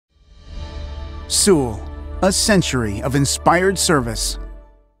Sewell, a century of inspired service.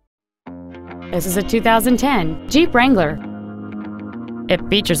 This is a 2010 Jeep Wrangler. It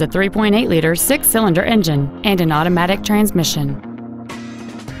features a 3.8-liter six-cylinder engine and an automatic transmission.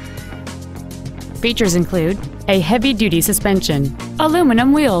 Features include a heavy-duty suspension,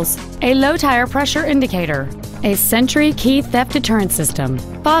 aluminum wheels, a low-tire pressure indicator, a Sentry key theft deterrent system,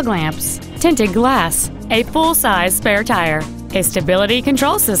 fog lamps, tinted glass, a full-size spare tire, a stability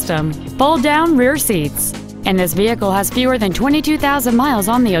control system, fold-down rear seats, and this vehicle has fewer than 22,000 miles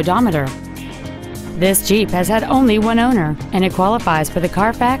on the odometer. This Jeep has had only one owner, and it qualifies for the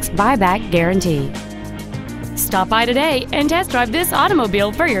Carfax buyback guarantee. Stop by today and test drive this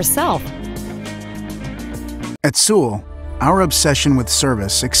automobile for yourself. At Sewell, our obsession with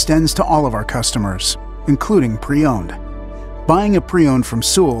service extends to all of our customers, including pre-owned. Buying a pre-owned from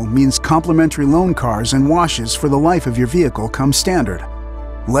Sewell means complimentary loan cars and washes for the life of your vehicle come standard.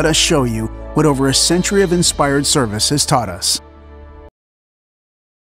 Let us show you what over a century of inspired service has taught us.